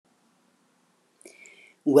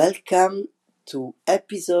Welcome to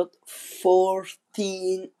episode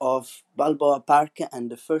 14 of BALBOA Park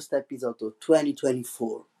and the first episode of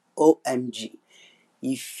 2024. OMG.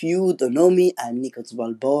 If you don't know me, I'm Nikos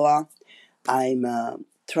Balboa. I'm a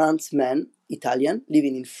trans man, Italian,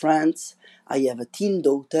 living in France. I have a teen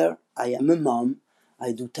daughter. I am a mom.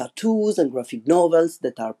 I do tattoos and graphic novels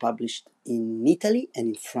that are published in Italy and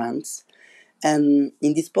in France. And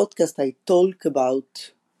in this podcast, I talk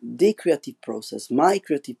about the creative process, my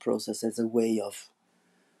creative process as a way of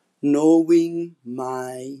knowing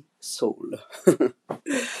my soul.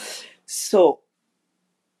 So,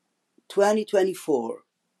 2024,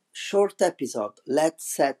 short episode. Let's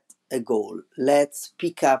set a goal. Let's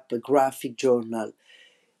pick up a graphic journal.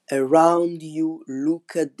 Around you,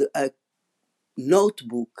 look at a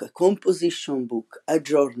notebook, a composition book, a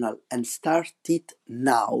journal, and start it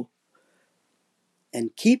now.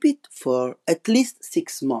 And keep it for at least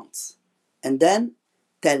 6 months. And then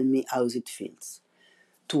tell me how it feels.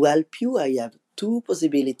 To help you, I have two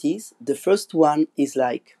possibilities. The first one is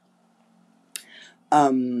like,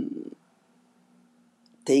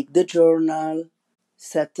 take the journal,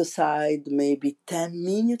 set aside maybe 10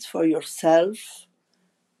 minutes for yourself,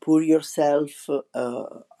 pour yourself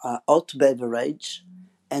a hot beverage,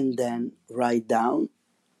 and then write down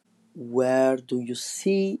where do you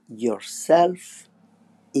see yourself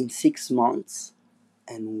in 6 months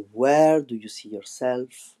and where do you see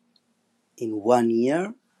yourself in 1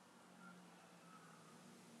 year.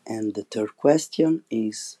 And the third question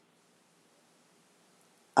is,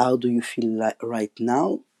 how do you feel like right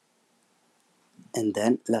now? And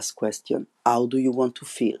then last question, how do you want to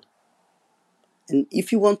feel? And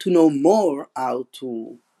if you want to know more how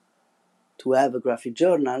to have a graphic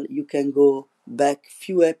journal, you can go back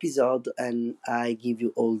few episodes and I give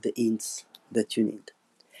you all the hints that you need.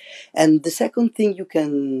 And the second thing you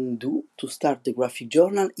can do to start the graphic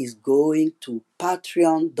journal is going to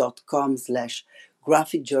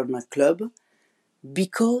patreon.com/graphic journal club,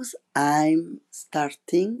 because I'm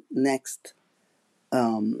starting next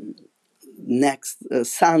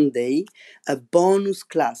Sunday a bonus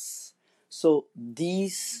class. So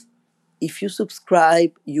this, if you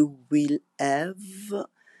subscribe, you will have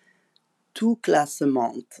 2 classes a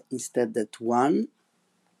month instead of 1.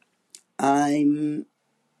 I'm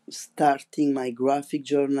starting my graphic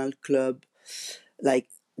journal club. Like,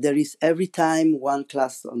 there is every time 1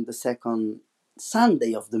 class on the second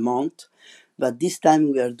Sunday of the month, but this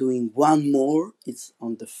time we are doing 1 more. It's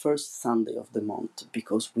on the first Sunday of the month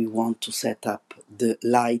because we want to set up the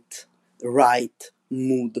right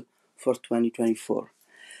mood for 2024.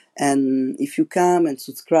 And if you come and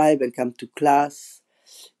subscribe and come to class,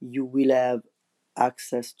 you will have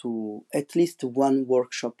access to at least 1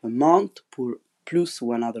 workshop a month plus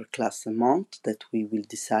 1 other class a month that we will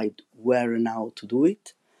decide where and how to do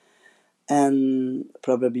it. And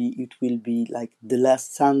probably it will be like the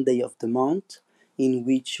last Sunday of the month, in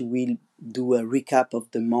which we'll do a recap of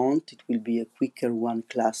the month. It will be a quicker 1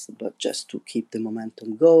 class, but just to keep the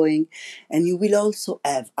momentum going. And you will also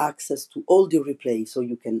have access to all the replays, so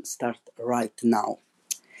you can start right now.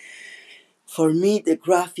 For me, the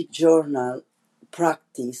graphic journal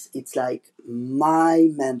practice, it's like my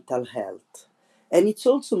mental health. And it's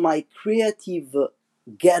also my creative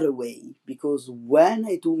getaway, because when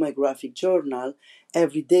I do my graphic journal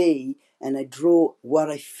every day and I draw what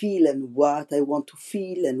I feel and what I want to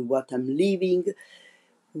feel and what I'm living,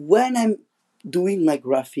 when I'm doing my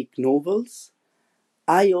graphic novels,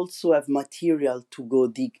 I also have material to go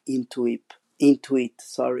dig into it.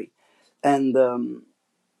 And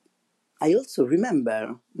I also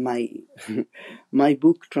remember my my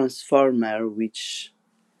book Transformer, which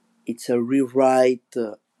it's a rewrite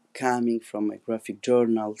coming from my graphic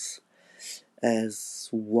journals, has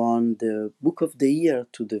won the Book of the Year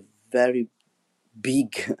to the very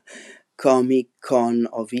big Comic Con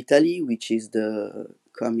of Italy, which is the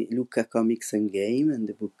Lucca Comics and Game, and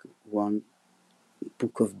the book won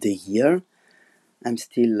Book of the Year. I'm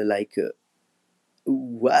still like,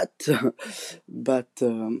 what? But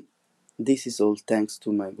this is all thanks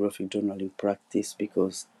to my graphic journaling practice,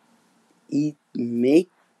 because it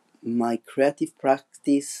makes my creative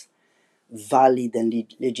practice valid and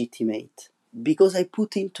legitimate, because I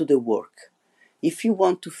put into the work. If you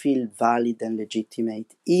want to feel valid and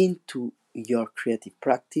legitimate into your creative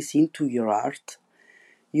practice, into your art,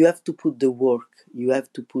 you have to put the work, you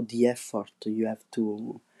have to put the effort, you have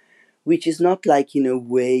to, which is not like in a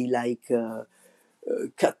way like a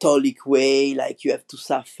Catholic way, like you have to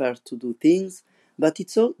suffer to do things, but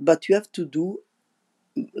you have to do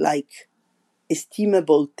like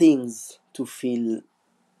estimable things to feel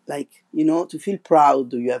like, to feel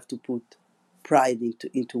proud. You have to put pride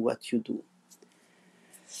into what you do.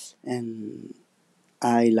 And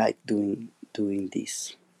I like doing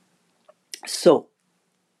this. So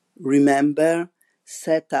remember,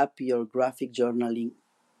 set up your graphic journaling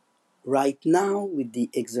right now with the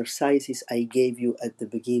exercises I gave you at the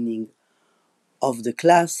beginning of the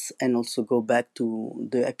class, and also go back to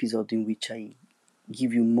the episode in which I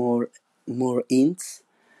give you more hints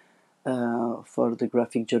for the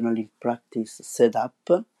graphic journaling practice setup,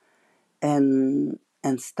 and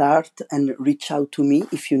start and reach out to me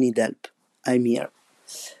if you need help. I'm here.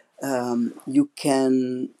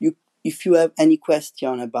 If you have any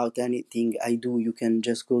question about anything I do, you can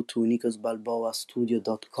just go to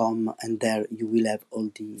nikosbalboastudio.com, and there you will have all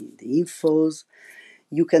the infos.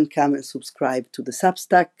 You can come and subscribe to the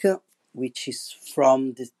Substack, which is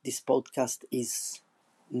from this podcast is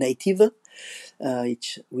native,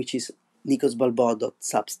 which is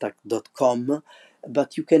nikosbalboa.substack.com.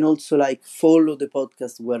 But you can also follow the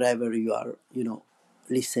podcast wherever you are,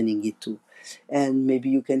 listening it to. And maybe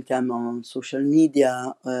you can come on social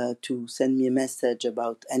media to send me a message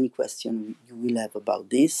about any question you will have about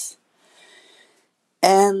this.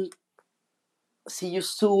 And see you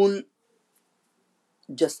soon.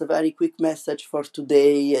 Just a very quick message for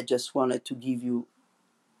today. I just wanted to give you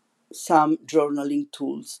some journaling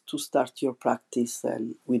tools to start your practice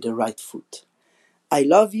and with the right foot. I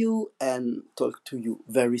love you and talk to you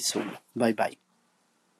very soon. Bye bye.